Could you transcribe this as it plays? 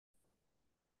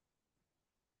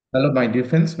Hello, my dear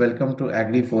friends. Welcome to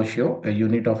Agri for Sure, a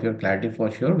unit of your Clarity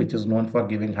for Sure, which is known for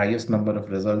giving highest number of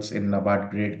results in Nabard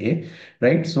grade A.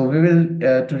 Right. So we will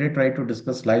today try to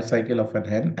discuss life cycle of an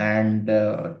hen and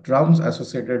terms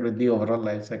associated with the overall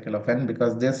life cycle of hen,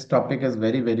 because this topic is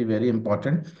very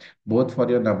important both for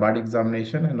your Nabard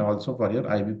examination and also for your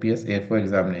IBPS AFO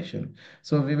examination.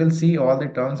 So we will see all the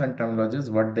terms and terminologies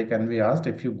what they can be asked.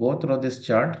 If you go through this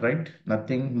chart, right,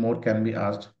 nothing more can be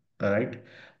asked, right,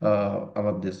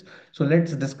 about this. So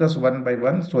let's discuss one by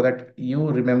one so that you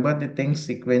remember the things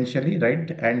sequentially, right?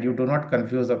 And you do not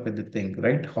confuse up with the thing,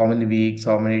 right? How many weeks,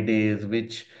 how many days,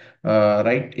 which,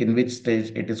 right, in which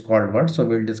stage it is called what. So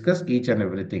we'll discuss each and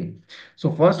everything.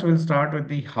 So first we'll start with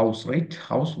the house, right?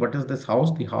 House, what is this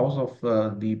house? The house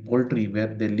of the poultry where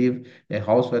they live, a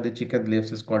house where the chicken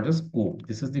lives is called as coop.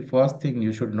 This is the first thing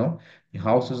you should know. The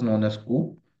house is known as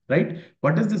coop, right?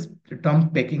 What is this term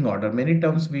pecking order? Many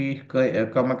terms we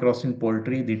come across in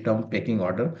poultry, the term pecking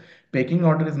order. Pecking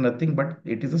order is nothing but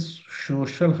it is a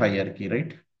social hierarchy,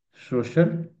 right?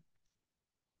 Social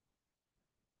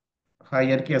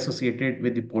hierarchy associated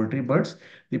with the poultry birds.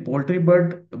 The poultry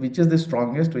bird, which is the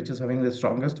strongest, which is having the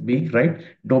strongest beak, right,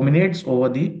 dominates over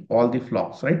the all the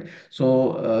flocks, right?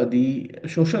 So the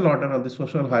social order or the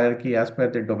social hierarchy as per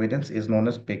the dominance is known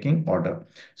as pecking order.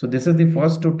 So this is the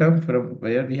first two terms from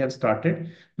where we have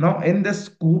started. Now in this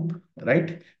coop,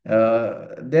 right,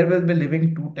 there will be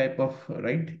living two type of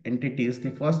right entities.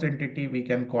 The first entity we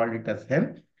can call it as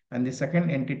hen, and the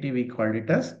second entity we call it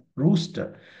as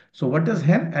rooster. So what is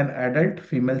hen? An adult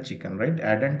female chicken, right?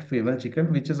 Adult female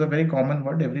chicken, which is a very common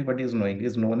word everybody is knowing,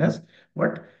 is known as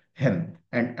what? Hen.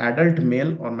 And adult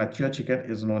male or mature chicken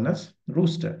is known as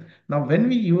rooster. Now, when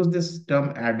we use this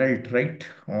term adult, right,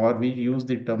 or we use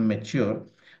the term mature,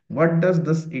 what does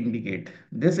this indicate?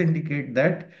 This indicate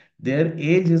that their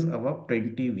age is above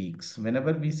 20 weeks.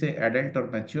 Whenever we say adult or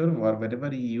mature, or whenever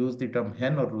we use the term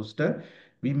hen or rooster,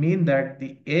 we mean that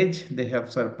the age they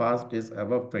have surpassed is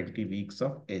above 20 weeks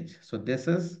of age. So this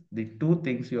is the two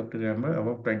things you have to remember.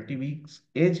 Above 20 weeks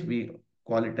age, we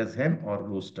call it as hen or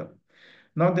rooster.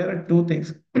 Now there are two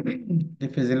things. The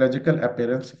physiological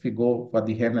appearance, if we go for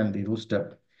the hen and the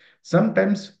rooster,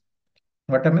 sometimes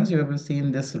what happens, you have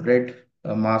seen this red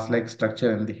mass-like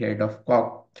structure in the head of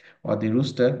cock or the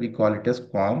rooster, we call it as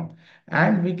quam,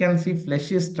 and we can see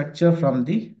fleshy structure from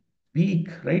the beak,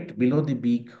 right, below the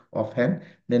beak of hen,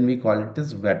 then we call it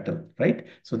as wattle, right?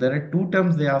 So there are two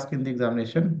terms they ask in the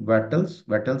examination, wattles.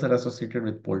 Wattles are associated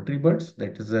with poultry birds,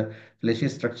 that is a fleshy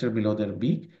structure below their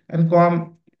beak, and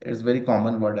quam is very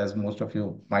common word as most of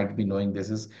you might be knowing. This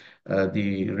is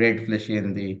the red fleshy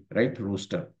in the right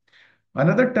rooster.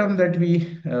 Another term that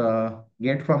we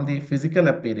get from the physical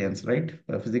appearance, right?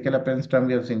 Physical appearance term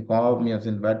we have seen cow, we have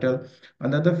seen wattle.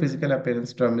 Another physical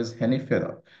appearance term is henny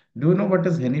feather. Do you know what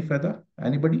is henny feather?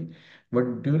 Anybody?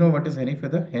 But do you know what is henny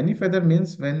feather? Henny feather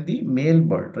means when the male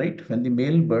bird, right? When the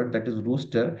male bird, that is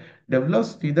rooster,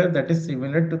 develops feather that is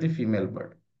similar to the female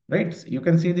bird. Right? You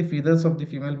can see the feathers of the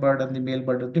female bird and the male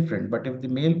bird are different. But if the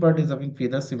male bird is having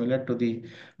feathers similar to the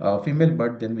female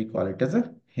bird, then we call it as a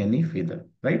henny feather,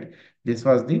 right? This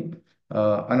was the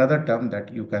another term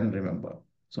that you can remember.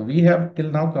 So we have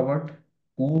till now covered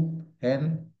coop,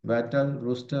 hen, wattle,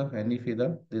 rooster, henny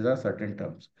feather. These are certain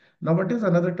terms. Now, what is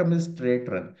another term is straight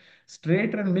run.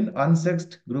 Straight run means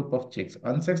unsexed group of chicks.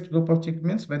 Unsexed group of chick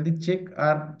means when the chick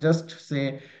are just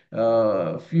say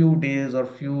few days or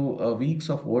few weeks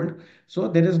of old. So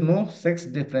there is no sex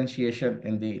differentiation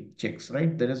in the chicks,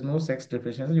 right? There is no sex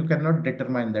differentiation. You cannot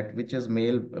determine that which is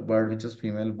male bird, which is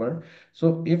female bird.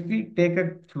 So if we take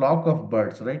a flock of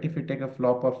birds, right? If we take a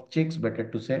flock of chicks, better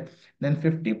to say, then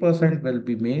 50% will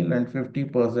be male and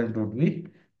 50% would be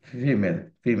female.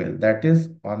 Female. That is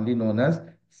only known as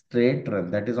straight run.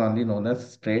 That is only known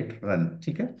as straight run.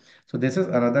 Okay? So this is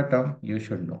another term you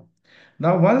should know.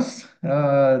 Now, once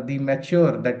the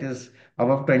mature, that is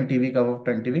above 20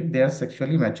 week, they are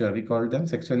sexually mature. We call them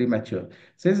sexually mature.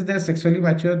 Since they are sexually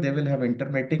mature, they will have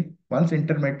intermating. Once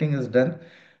intermating is done,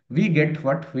 we get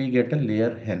what? We get a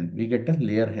layer hen. We get a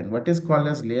layer hen. What is called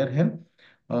as layer hen?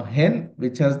 A hen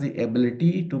which has the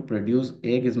ability to produce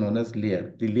egg is known as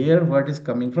layer. The layer word is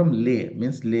coming from lay,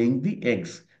 means laying the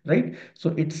eggs, right?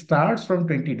 So it starts from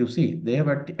 22. See, they have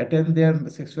attained their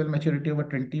sexual maturity over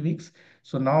 20 weeks.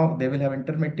 So now they will have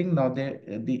intermating. Now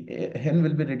the hen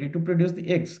will be ready to produce the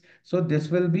eggs. So this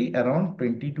will be around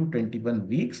 20 to 21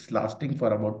 weeks, lasting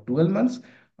for about 12 months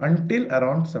until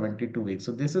around 72 weeks.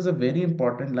 So this is a very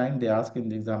important line they ask in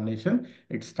the examination.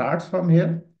 It starts from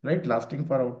here, right, lasting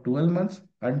for about 12 months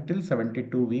until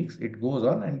 72 weeks. It goes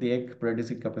on and the egg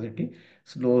producing capacity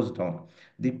slows down.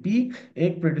 The peak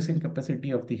egg producing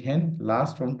capacity of the hen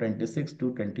lasts from 26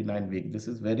 to 29 weeks. This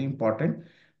is very important.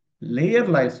 Layer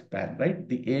lifespan, right?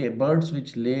 The birds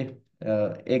which lay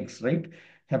eggs, right,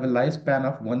 have a lifespan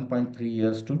of 1.3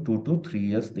 years to 2 to 3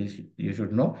 years. You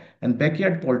should know. And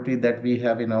backyard poultry that we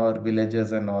have in our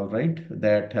villages and all, right,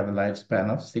 that have a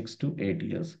lifespan of 6 to 8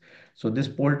 years. So this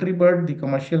poultry bird, the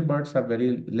commercial birds have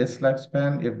very less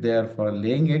lifespan if they are for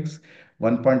laying eggs.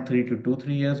 1.3 to 2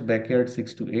 3 years, backyard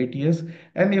 6 to 8 years,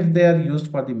 and if they are used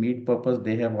for the meat purpose,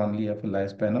 they have only a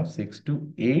lifespan of 6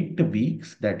 to 8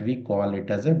 weeks, that we call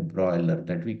it as a broiler,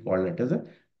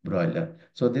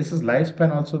 So this is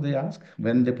lifespan also they ask.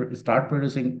 When they start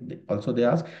producing, also they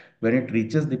ask. When it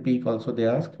reaches the peak, also they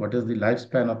ask what is the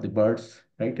lifespan of the birds,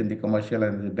 right, in the commercial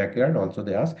and the backyard, also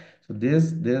they ask. So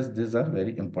these are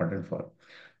very important for.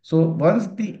 So once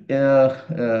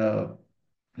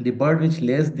the bird which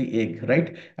lays the egg,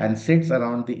 right, and sits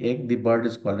around the egg, the bird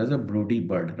is called as a broody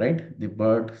bird, right? The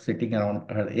bird sitting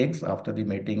around her eggs after the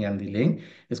mating and the laying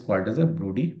is called as a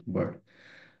broody bird.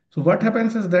 So what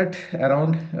happens is that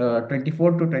around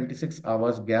 24 to 26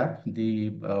 hours gap, the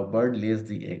bird lays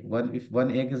the egg. If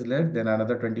one egg is laid, then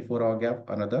another 24-hour gap,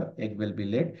 another egg will be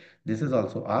laid. This is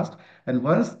also asked. And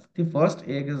once the first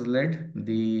egg is laid,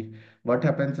 the what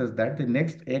happens is that the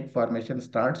next egg formation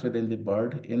starts within the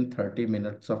bird in 30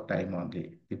 minutes of time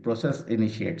only. The process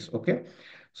initiates. Okay.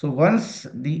 So once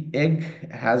the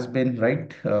egg has been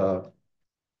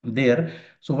there.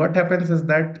 So what happens is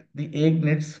that the egg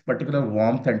needs particular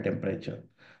warmth and temperature.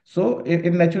 So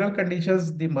in natural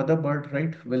conditions, the mother bird,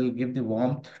 right, will give the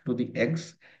warmth to the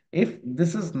eggs. If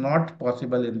this is not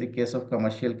possible in the case of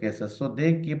commercial cases, so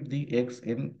they keep the eggs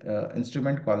in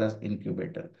instrument called as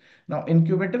incubator. Now,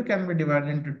 incubator can be divided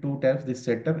into two types, the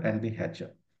setter and the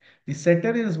hatcher. The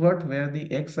setter is what where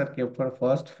the eggs are kept for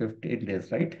first 15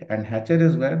 days, right? And hatcher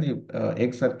is where the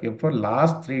eggs are kept for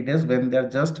last 3 days when they are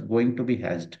just going to be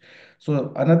hatched.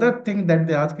 So another thing that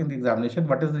they ask in the examination,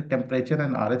 what is the temperature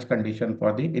and RH condition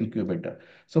for the incubator?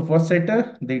 So for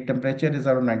setter, the temperature is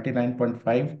around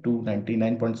 99.5 to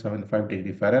 99.75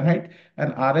 degree Fahrenheit,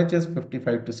 and RH is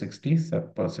 55 to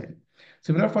 60%.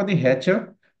 Similar for the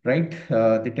hatcher, right?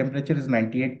 The temperature is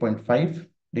 98.5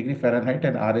 degree Fahrenheit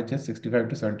and RH is 65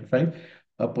 to 75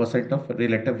 percent of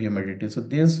relative humidity. So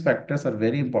these factors are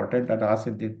very important and asked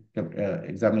in the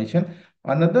examination.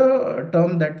 Another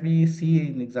term that we see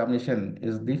in examination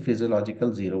is the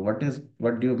physiological zero. What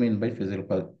do you mean by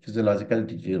physiological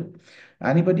zero?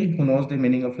 Anybody who knows the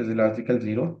meaning of physiological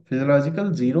zero?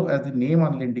 Physiological zero, as the name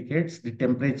only indicates, the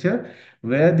temperature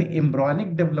where the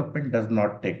embryonic development does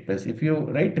not take place. If you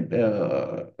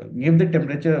give the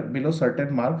temperature below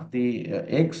certain mark, the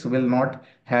eggs will not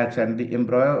hatch and the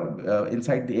embryo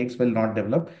inside the eggs will not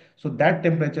develop. So that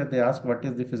temperature they ask what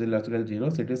is the physiological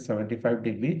zeros? It is 75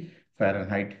 degree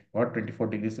Fahrenheit or 24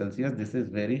 degrees Celsius. This is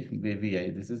very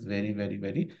VVI. This is very, very,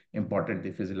 very important,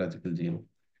 the physiological zero.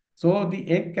 So the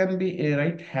egg can be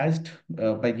hatched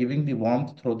by giving the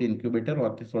warmth through the incubator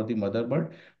or through the mother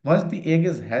bird. Once the egg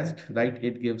is hatched, right,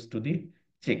 it gives to the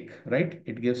chick, right?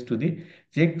 It gives to the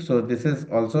chick. So this is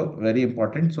also very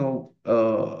important. So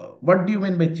what do you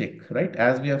mean by chick, right?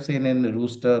 As we have seen in the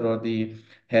rooster or the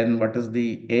hen, what is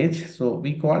the age? So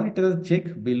we call it as a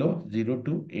chick below 0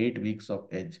 to 8 weeks of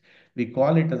age. We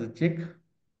call it as a chick.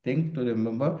 Thing to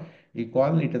remember, we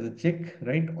call it as a chick,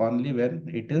 right? Only when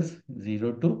it is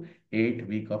 0 to 8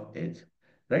 week of age,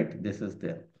 right? This is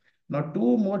there. Now,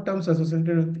 two more terms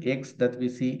associated with eggs that we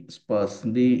see spurs.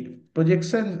 The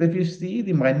projections, if you see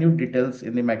the minute details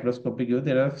in the microscopic view,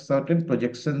 there are certain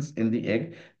projections in the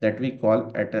egg that we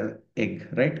call at a egg,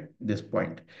 right? This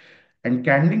point. And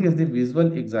candling is the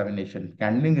visual examination.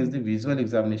 Candling is the visual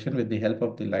examination with the help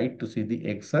of the light to see the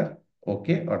eggs are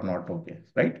okay or not okay,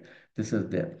 right? This is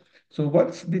there. So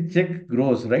once the chick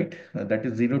grows, right, that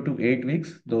is 0 to 8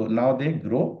 weeks, though now they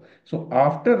grow. So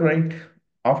after 8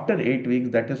 weeks,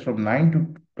 that is from 9 to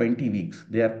 20 weeks,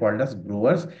 they are called as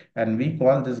growers, and we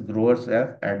call this growers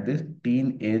as at this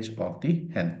teen age of the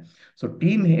hen. So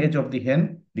teen age of the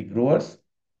hen, the growers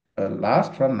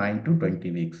last from 9 to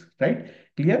 20 weeks, right?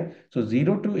 Clear? So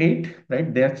 0 to 8,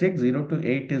 right? Their chick, 0 to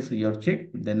 8 is your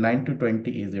chick, then 9 to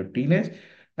 20 is your teenage.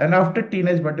 And after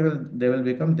teenage, what will they will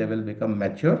become? They will become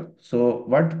mature. So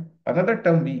what another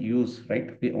term we use,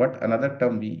 right? What another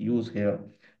term we use here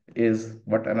is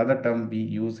the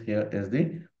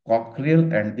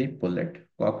cockerel and the pullet.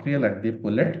 Cockerel and the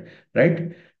pullet,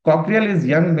 right? Cockerel is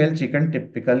young male chicken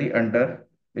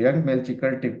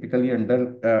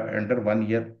under 1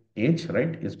 year age,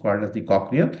 right, is called as the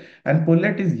cockerel. And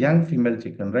pullet is young female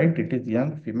chicken, right? It is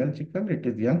young female chicken. It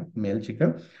is young male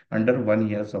chicken under 1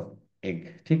 years of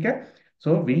egg. Okay.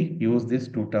 So we use these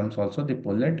two terms also, the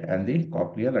pullet and the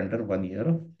cockerel under 1 year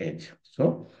of age.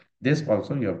 So this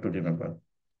also you have to remember.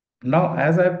 Now,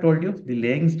 as I've told you, the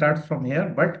laying starts from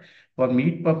here, but for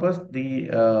meat purpose, the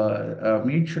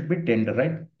meat should be tender,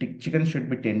 right? Chicken should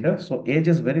be tender. So age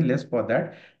is very less for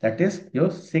that. That is your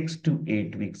 6 to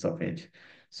 8 weeks of age.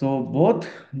 So both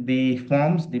the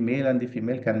forms, the male and the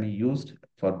female, can be used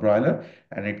for broiler,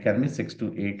 and it can be 6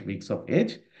 to 8 weeks of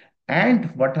age.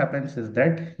 And what happens is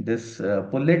that this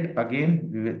pullet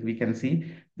again, we can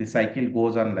see the cycle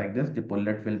goes on like this. The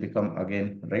pullet will become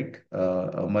again, right,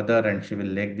 a mother, and she will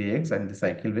lay the eggs, and the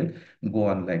cycle will go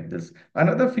on like this.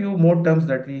 Another few more terms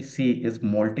that we see is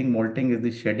molting. Molting is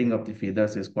the shedding of the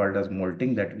feathers, is called as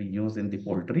molting, that we use in the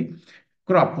poultry.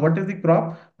 Crop. What is the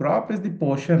crop? Crop is the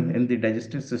portion in the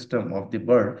digestive system of the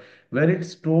bird where it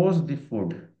stores the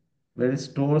food, where it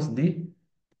stores the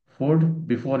food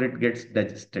before it gets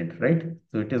digested, right?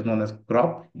 So it is known as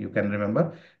crop, you can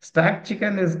remember. Stacked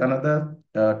chicken is another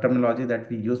terminology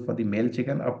that we use for the male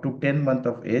chicken up to 10 months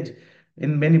of age.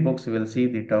 In many books, you will see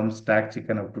the term stacked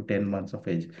chicken up to 10 months of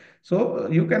age. So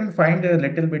you can find a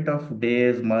little bit of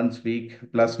days, months, week,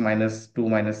 plus, minus, two,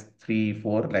 minus, three,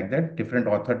 four, like that, different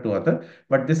author to author.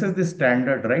 But this is the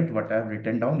standard, right? What I have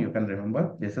written down, you can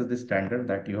remember. This is the standard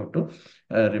that you have to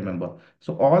remember.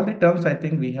 So all the terms, I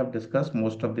think we have discussed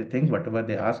most of the things, whatever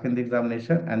they ask in the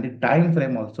examination, and the time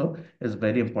frame also is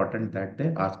very important that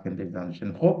they ask in the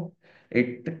examination. Hope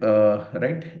it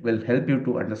right will help you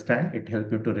to understand. It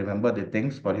help you to remember the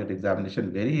things for your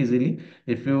examination very easily.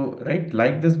 If you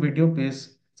like this video,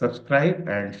 please subscribe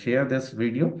and share this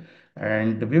video,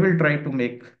 and we will try to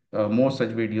make more such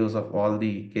videos of all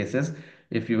the cases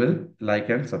if you will like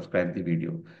and subscribe the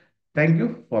video. Thank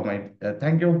you for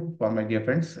my dear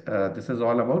friends. This is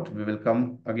all about. We will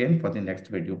come again for the next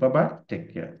video. Bye bye.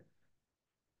 Take care.